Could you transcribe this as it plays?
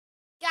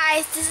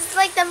guys, this is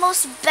like the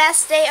most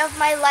best day of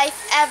my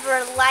life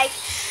ever. Like,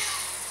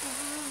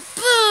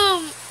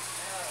 boom!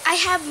 I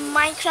have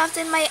Minecraft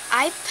in my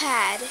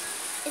iPad.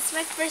 It's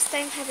my first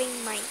time having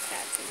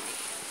Minecraft in my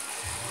iPad.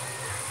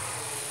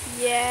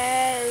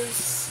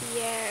 Yes,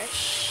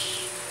 yes.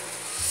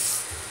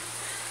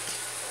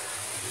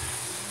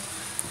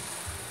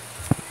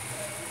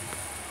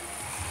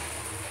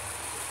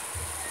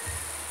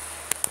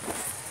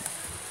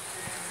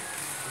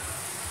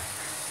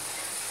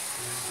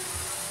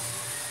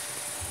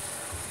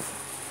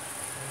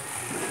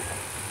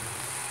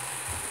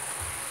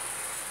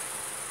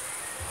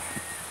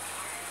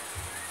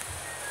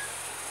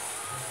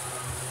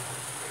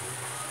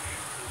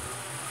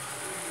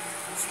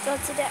 Let's go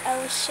to the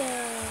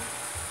ocean.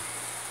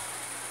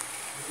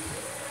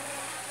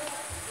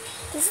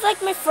 This is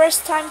like my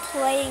first time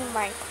playing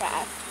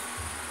Minecraft.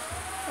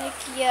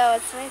 Like, yo,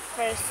 it's my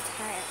first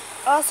time.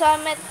 Also,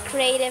 I'm at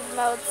creative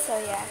mode, so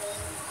yeah.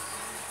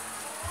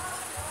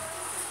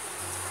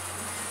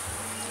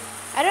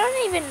 I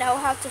don't even know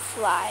how to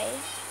fly.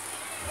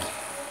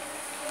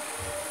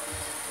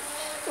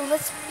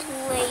 Let's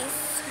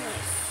place my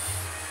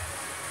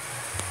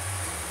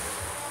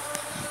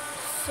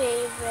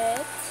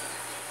favorite.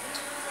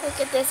 Look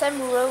at this,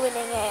 I'm ruining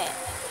it.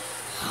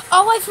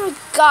 Oh, I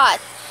forgot.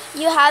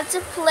 You have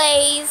to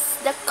place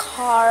the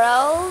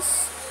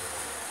corals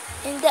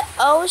in the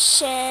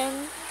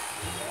ocean.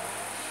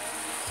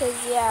 Cause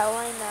yeah,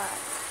 why not?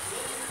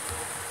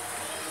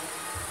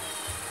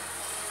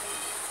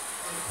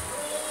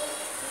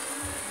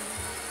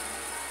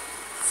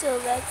 So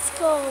let's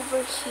go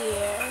over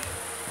here.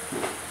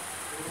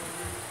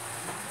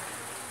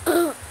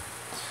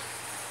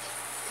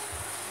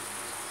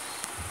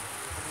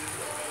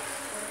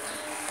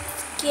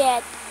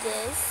 Get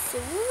this.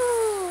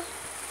 Woo.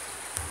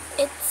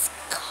 It's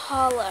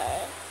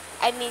color.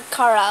 I mean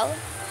coral.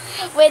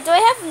 Wait, do I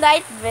have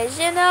night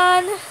vision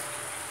on?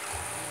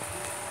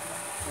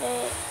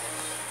 Wait.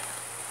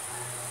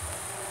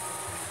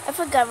 I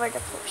forgot where the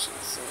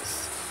potions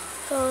is.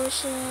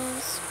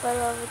 Potions,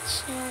 battle of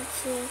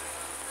enchanting.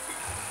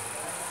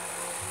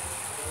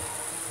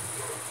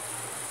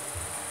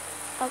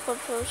 Aqua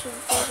potion,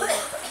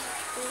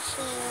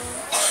 potion.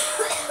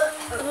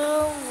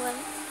 Boom.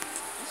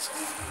 Let's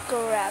just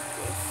grab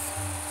this.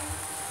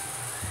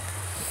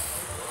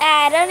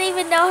 I don't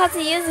even know how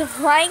to use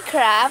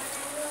Minecraft.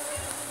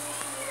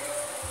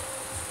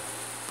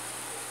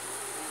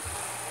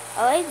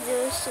 All I do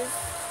is just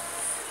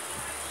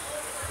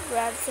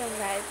grab some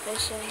night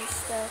vision and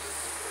stuff.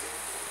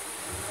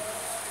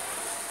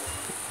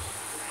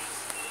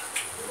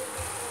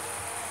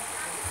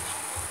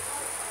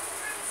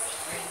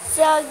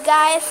 So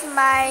guys,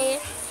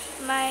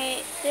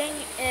 my thing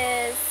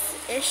is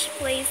ish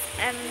place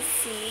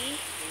MC.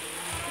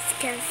 As you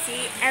can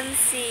see,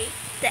 MC.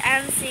 The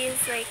MC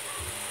is like,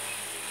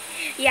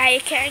 yeah,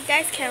 you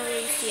guys can't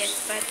really see it,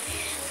 but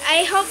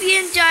I hope you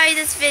enjoyed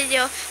this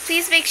video.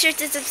 Please make sure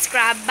to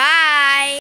subscribe. Bye.